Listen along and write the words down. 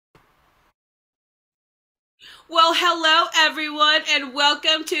Well, hello everyone, and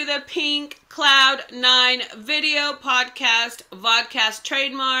welcome to the Pink Cloud 9 video podcast, Vodcast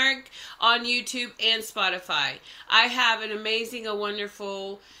trademark on YouTube and Spotify. I have an amazing, a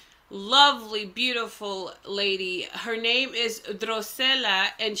wonderful, lovely, beautiful lady. Her name is Drocella,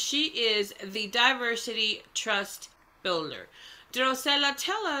 and she is the Diversity Trust Builder. Drocella,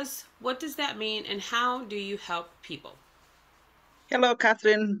 tell us, what does that mean and how do you help people? Hello,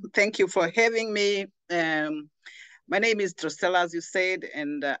 Catherine. Thank you for having me. My name is Drocella, as you said,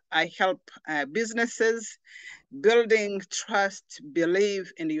 and I help businesses building trust,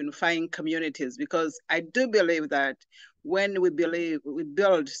 believe in unifying communities, because I do believe that when we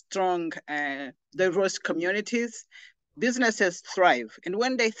build strong, diverse communities, businesses thrive. And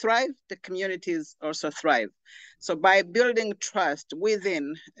when they thrive, the communities also thrive. So by building trust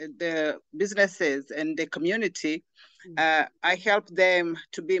within the businesses and the community, I help them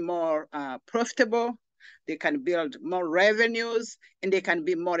to be more profitable. They can build more revenues and they can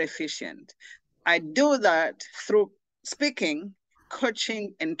be more efficient. I do that through speaking,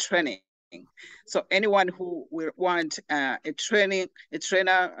 coaching, and training. So anyone who will want a trainer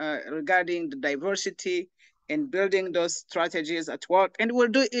regarding the diversity and building those strategies at work, and we'll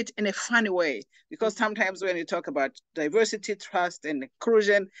do it in a fun way. Because sometimes when you talk about diversity, trust, and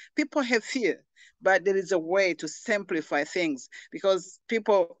inclusion, people have fear, but there is a way to simplify things because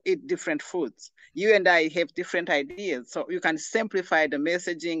people eat different foods. You and I have different ideas, so you can simplify the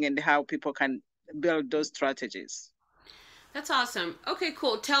messaging and how people can build those strategies. That's awesome. Okay,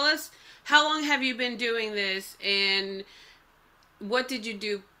 cool. Tell us, how long have you been doing this and what did you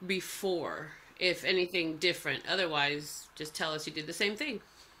do before, if anything different? Otherwise, just tell us you did the same thing.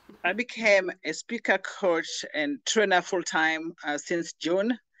 I became a speaker coach and trainer full time since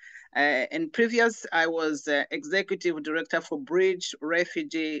June. In previous, I was executive director for Bridge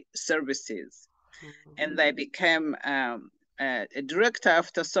Refugee Services, and I became a director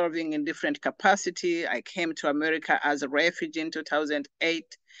after serving in different capacity. I came to America as a refugee in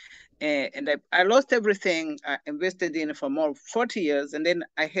 2008, and I lost everything I invested in for more 40 years, and then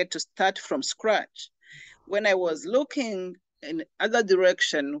I had to start from scratch. When I was looking in other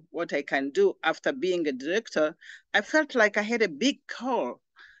direction, what I can do after being a director, I felt like I had a big call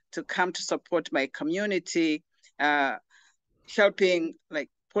to come to support my community, uh, helping like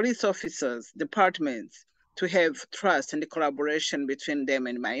police officers, departments to have trust and the collaboration between them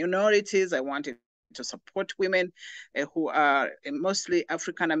and minorities. I wanted to support women who are mostly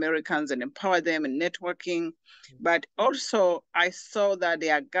African Americans and empower them in networking. But also, I saw that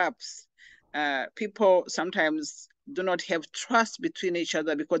there are gaps. People sometimes do not have trust between each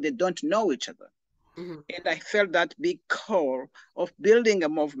other because they don't know each other. Mm-hmm. And I felt that big call of building a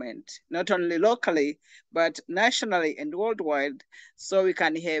movement, not only locally, but nationally and worldwide, so we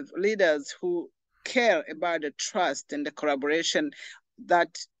can have leaders who care about the trust and the collaboration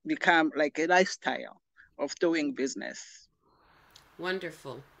that become like a lifestyle of doing business.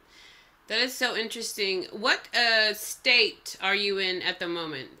 Wonderful. That is so interesting. What state are you in at the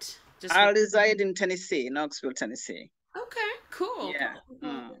moment? Just I reside in Tennessee, Knoxville, Tennessee. okay, cool, Yeah. cool,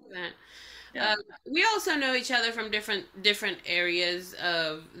 cool, cool. That. Yeah. We also know each other from different areas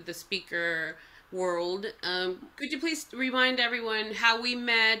of the speaker world. Could you please remind everyone how we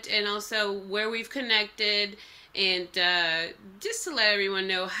met and also where we've connected, and just to let everyone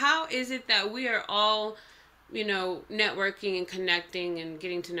know how is it that we are all, networking and connecting and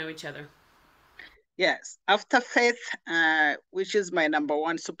getting to know each other. Yes, after faith, which is my number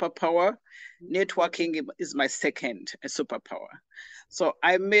one superpower, networking is my second superpower. So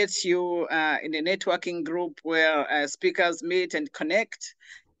I met you in a networking group where speakers meet and connect.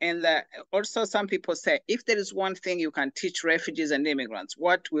 And also, some people say, if there is one thing you can teach refugees and immigrants,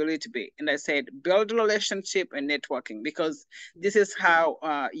 what will it be? And I said, build relationship and networking, because this is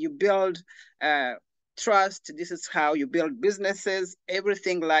how you build trust. This is how you build businesses.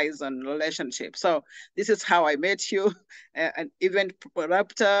 Everything lies on relationship. So this is how I met you, an event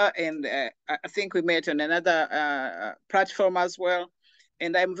raptor, and I think we met on another platform as well.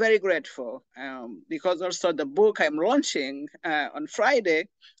 And I'm very grateful because also the book I'm launching on Friday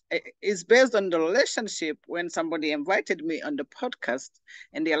is based on the relationship. When somebody invited me on the podcast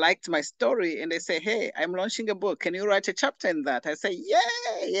and they liked my story and they say, hey, I'm launching a book. Can you write a chapter in that? I say, yeah,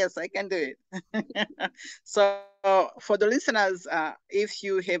 yes, I can do it. So for the listeners, if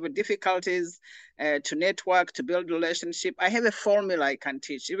you have difficulties to network, to build relationship, I have a formula I can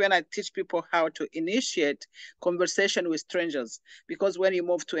teach. Even I teach people how to initiate conversation with strangers, because when you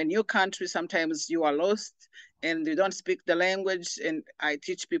move to a new country, sometimes you are lost and you don't speak the language. And I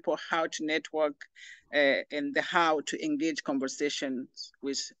teach people how to network and how to engage conversations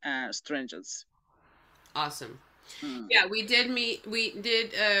with strangers. Awesome. Mm. Yeah, we did meet. We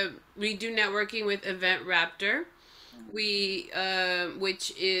do networking with Event Raptor. Mm. We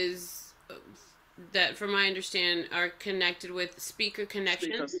which is that from my understand are connected with Speaker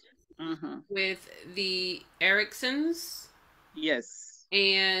Connection Speakers. Mm-hmm. with the Ericksons, Yes.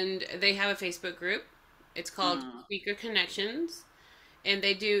 and they have a Facebook group. It's called Mm. Speaker Connections, and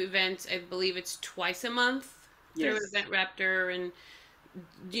they do events. I believe it's twice a month through Yes. Event Raptor and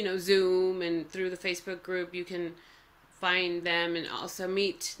Zoom, and through the Facebook group you can find them and also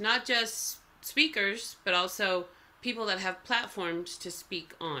meet not just speakers but also people that have platforms to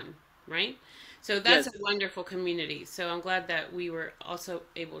speak on, right? So that's a Yes. wonderful community. So I'm glad that we were also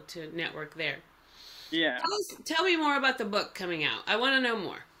able to network there. Yeah. Tell me more about the book coming out. I want to know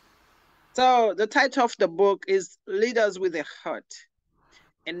more. So the title of the book is Leaders with a Heart.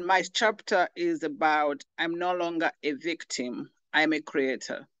 And my chapter is about I'm no longer a victim, I'm a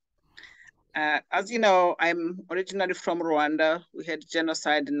creator. As you know, I'm originally from Rwanda. We had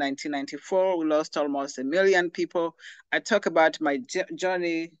genocide in 1994. We lost almost 1 million people. I talk about my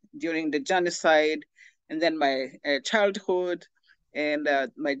journey during the genocide and then my childhood and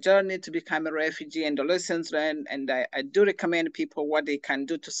my journey to become a refugee and the lessons learned. And I do recommend people what they can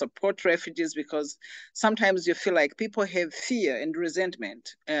do to support refugees because sometimes you feel like people have fear and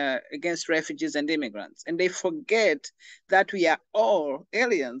resentment against refugees and immigrants. And they forget that we are all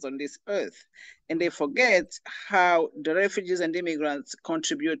aliens on this earth. And they forget how the refugees and immigrants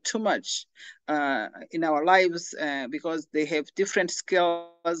contribute too much in our lives because they have different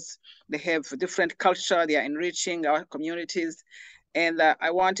skills, they have different culture, they are enriching our communities. And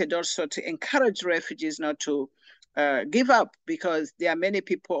I wanted also to encourage refugees not to give up because there are many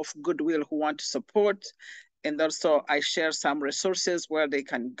people of goodwill who want to support. And also, I share some resources where they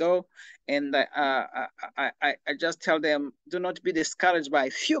can go. And I just tell them, do not be discouraged by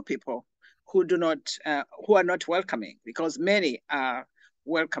few people who are not welcoming, because many are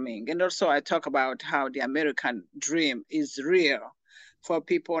welcoming. And also, I talk about how the American dream is real for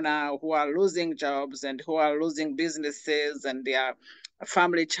people now who are losing jobs and who are losing businesses and their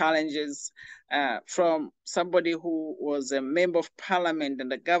family challenges. From somebody who was a member of parliament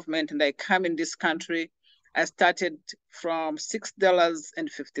and the government, and I come in this country, I started from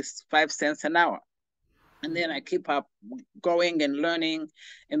 $6.55 an hour. And then I keep up going and learning,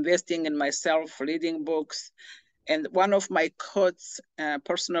 investing in myself, reading books. And one of my quotes,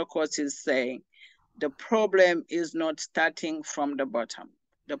 personal quotes, is saying, the problem is not starting from the bottom.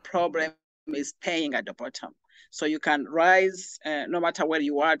 The problem is staying at the bottom. So you can rise no matter where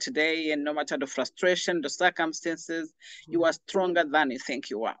you are today, and no matter the frustration, the circumstances, you are stronger than you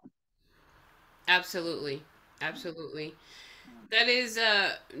think you are. Absolutely. Absolutely.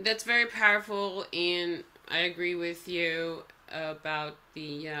 That's very powerful, and I agree with you about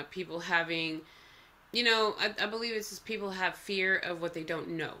the people having, I believe it's just people have fear of what they don't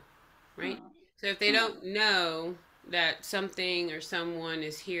know, right? Mm, So if they mm, don't know that something or someone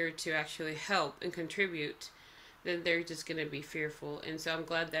is here to actually help and contribute, then they're just going to be fearful. And so I'm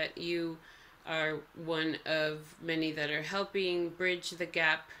glad that you are one of many that are helping bridge the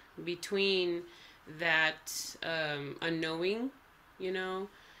gap between that unknowing, you know,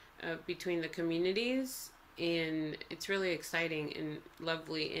 between the communities. And it's really exciting and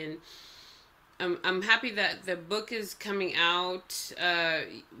lovely. And I'm happy that the book is coming out.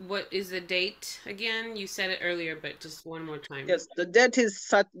 What is the date again? You said it earlier, but just one more time. Yes, the date is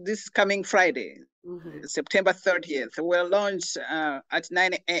set this coming Friday, Mm-hmm. September 30th. We'll launch at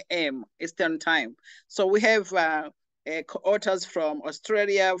 9 a.m. Eastern Time. So we have co-authors from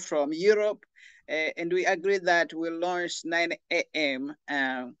Australia, from Europe, and we agreed that we'll launch 9 a.m.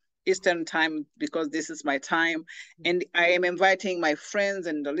 Eastern Time because this is my time. And I am inviting my friends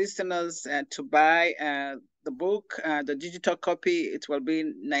and the listeners to buy the book, the digital copy. It will be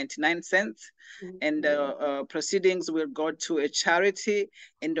 99 cents, and proceedings will go to a charity,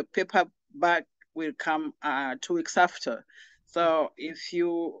 and the paperback will come 2 weeks after. So if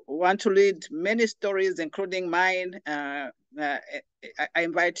you want to read many stories, including mine, uh, I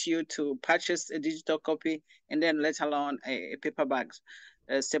invite you to purchase a digital copy and then let alone a paperback.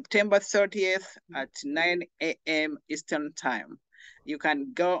 September 30th at 9 a.m. Eastern Time. You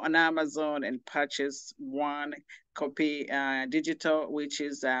can go on Amazon and purchase one copy digital, which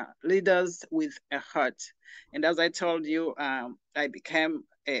is Leaders with a Heart. And as I told you, I became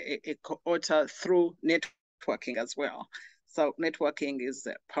a co-author through networking as well. So networking is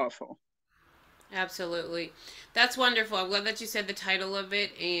powerful. Absolutely. That's wonderful. I'm glad that you said the title of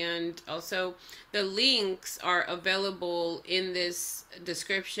it. And also, the links are available in this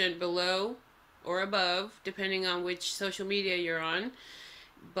description below or above, depending on which social media you're on.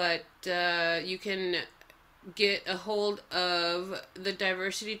 But you can get a hold of the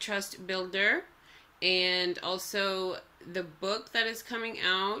Diversity Trust Builder and also the book that is coming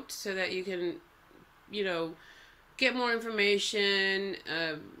out so that you can, you know, get more information,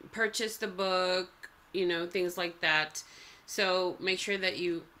 purchase the book, things like that. So make sure that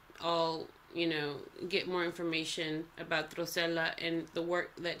you all, get more information about Drocella and the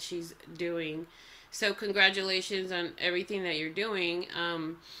work that she's doing. So congratulations on everything that you're doing.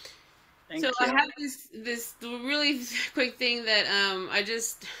 So Thank I you. have this really quick thing that I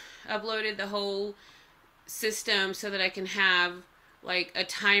just uploaded the whole system so that I can have like a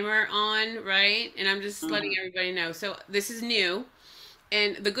timer on, right? And I'm just letting Mhm. everybody know. So this is new.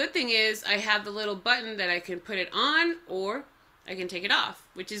 And the good thing is I have the little button that I can put it on or I can take it off,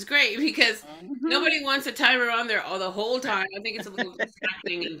 which is great because Mhm. nobody wants a timer on there all the whole time. I think it's a little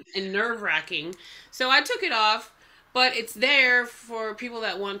distracting and nerve wracking. So I took it off, but it's there for people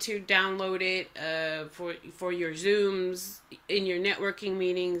that want to download it for your Zooms in your networking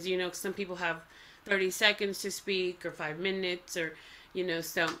meetings. Some people have 30 seconds to speak or 5 minutes or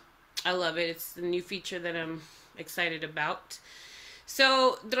so I love it. It's the new feature that I'm excited about.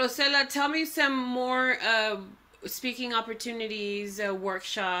 So, Drocella, tell me some more speaking opportunities,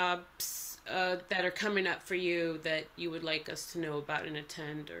 workshops that are coming up for you that you would like us to know about and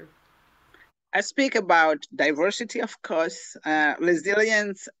attend. Or I speak about diversity, of course,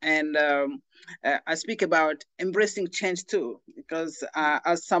 resilience, and I speak about embracing change too, because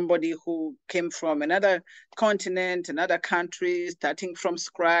as somebody who came from another continent, another country, starting from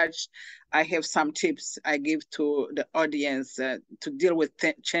scratch, I have some tips I give to the audience to deal with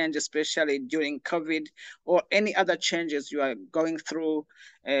change, especially during COVID or any other changes you are going through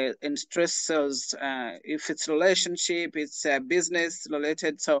in stressors. If it's relationship, it's business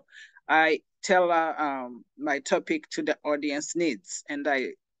related. So I tell my topic to the audience needs and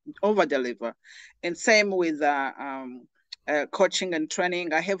I over deliver. And same with coaching and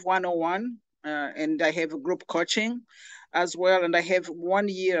training. I have 101 and I have group coaching as well. And I have 1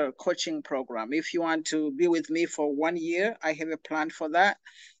 year coaching program. If you want to be with me for 1 year, I have a plan for that.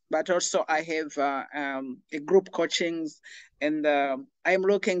 But also I have a group coachings and I'm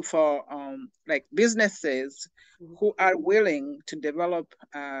looking for like businesses who are willing to develop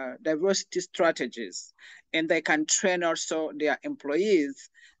diversity strategies and they can train also their employees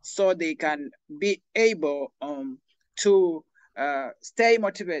so they can be able to stay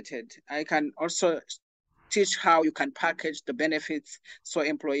motivated. I can also teach how you can package the benefits so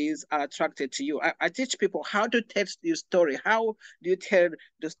employees are attracted to you. I teach people how to tell your story. How do you tell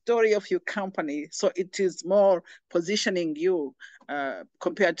the story of your company so it is more positioning you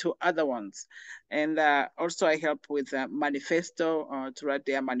compared to other ones? And also, I help with manifesto to write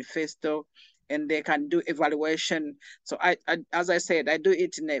their manifesto and they can do evaluation. So as I said, I do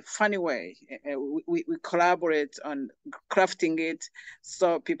it in a funny way. We collaborate on crafting it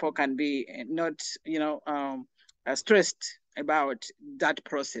so people can be not, stressed about that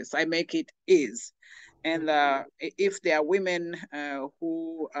process. I make it easy. And if there are women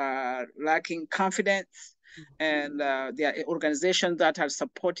who are lacking confidence, and there are organizations that are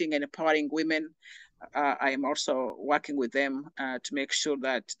supporting and empowering women, I am also working with them to make sure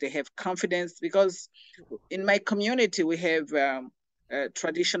that they have confidence because in my community we have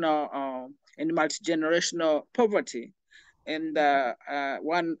traditional and multi-generational poverty. And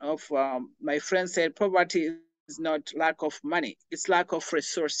one of my friends said poverty is not lack of money, it's lack of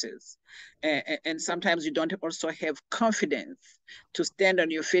resources. And sometimes you don't also have confidence to stand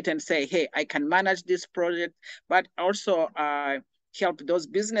on your feet and say, hey, I can manage this project, but also help those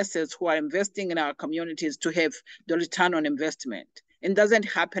businesses who are investing in our communities to have the return on investment. It doesn't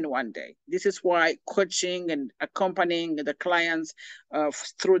happen one day. This is why coaching and accompanying the clients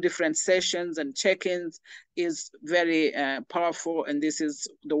through different sessions and check-ins is very powerful, and this is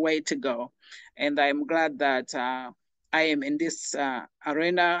the way to go. And I'm glad that I am in this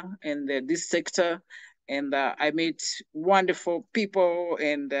arena and this sector, and I meet wonderful people,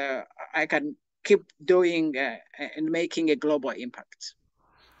 and I can keep doing and making a global impact.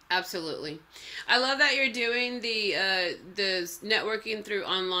 absolutely, I love that you're doing the networking through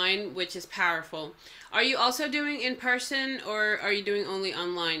online, which is powerful. Are you also doing in person or are you doing only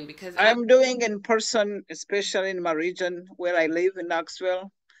online? Because I'm I'm doing in person, especially in my region where I live in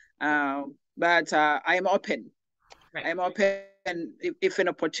Knoxville. But I'm open. right. I'm open. If an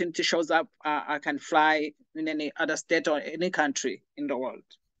opportunity shows up, I can fly in any other state or any country in the world.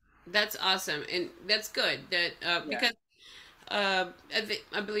 That's awesome, and that's good. That Yeah. because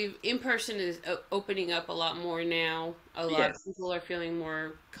I believe in person is opening up a lot more now. A lot of Yes. people are feeling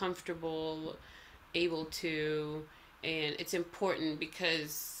more comfortable, able to, and it's important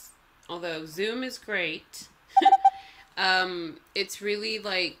because although Zoom is great, It's really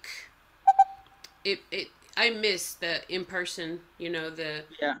like it I miss the in person, you know,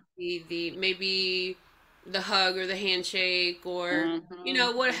 Yeah. the maybe the hug or the handshake or you Mm-hmm.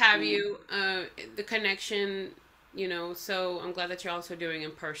 know what have Mm-hmm. you, the connection, you know. So I'm glad that you're also doing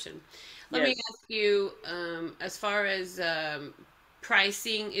in person. Let me Yes. ask you, as far as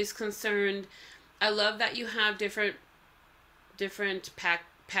pricing is concerned, I love that you have different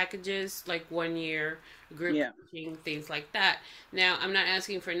packages like 1 year group Yeah. coaching, things like that. Now, I'm not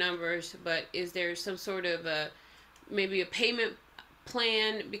asking for numbers, but is there some sort of a maybe a payment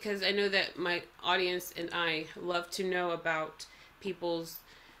plan? Because I know that my audience and I love to know about people's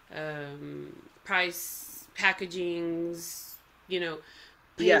price packagings, you know,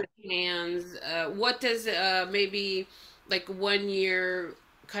 Yeah. payment plans. What does maybe like 1 year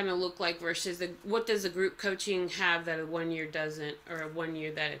kind of look like versus what does a group coaching have that a 1 year doesn't, or a 1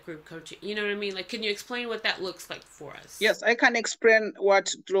 year that a group coaching, you know what I mean? Like, can you explain what that looks like for us? Yes, I can explain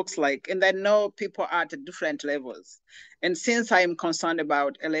what it looks like. And I know people are at different levels. And since I'm concerned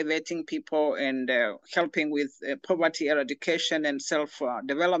about elevating people and helping with poverty eradication and self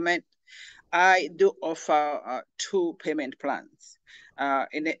development, I do offer two payment plans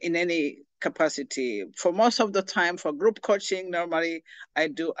in any capacity. For most of the time, for group coaching, normally I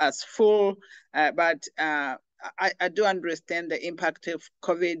do as full, but I do understand the impact of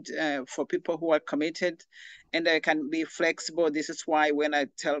COVID for people who are committed, and I can be flexible. This is why when I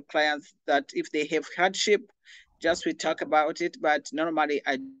tell clients that if they have hardship, just we talk about it, but normally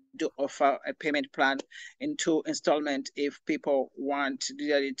I do offer a payment plan in two installment if people want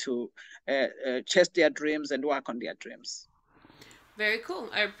really to chase their dreams and work on their dreams. Very cool.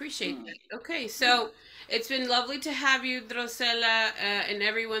 I appreciate Mm. that. Okay, Yeah. so it's been lovely to have you, Drocella, and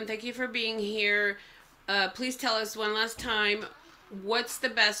everyone. Thank you for being here. Please tell us one last time, what's the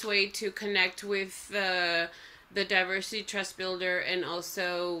best way to connect with the Diversity Trust Builder, and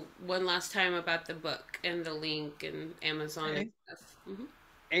also one last time about the book and the link and Amazon and Okay. stuff. Hmm.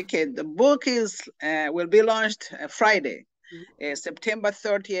 Okay. The book is will be launched Friday, September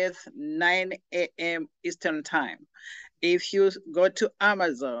 30th, 9 a.m. Eastern Time. If you go to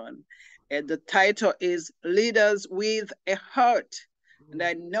Amazon, the title is Leaders with a Heart. And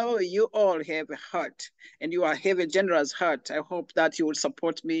I know you all have a heart and you have a generous heart. I hope that you will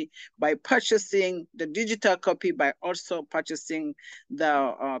support me by purchasing the digital copy, by also purchasing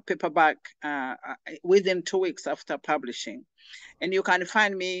the paperback within 2 weeks after publishing. And you can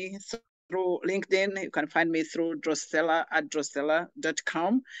find me through LinkedIn. You can find me through Drocella at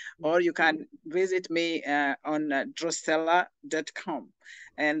Drocella.com, or you can visit me on Drocella.com.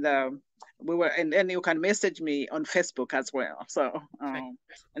 And and then you can message me on Facebook as well. So,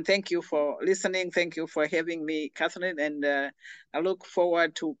 and thank you for listening. Thank you for having me, Catherine. And I look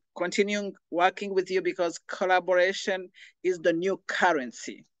forward to continuing working with you because collaboration is the new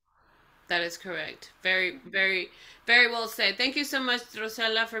currency. That is correct. Very, very, very well said. Thank you so much,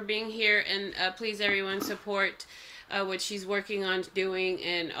 Rosella, for being here. And please, everyone, support what she's working on doing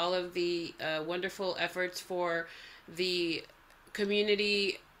and all of the wonderful efforts for the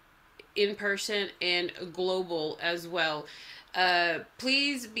community in person and global as well.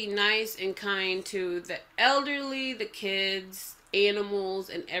 Please be nice and kind to the elderly, the kids, animals,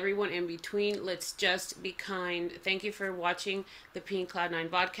 and everyone in between. Let's just be kind. Thank you for watching the Pink Cloud 9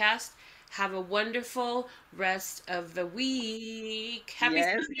 podcast. Have a wonderful rest of the week. Happy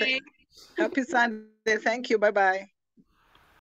Yes. Sunday. Happy Sunday. Thank you. Bye bye.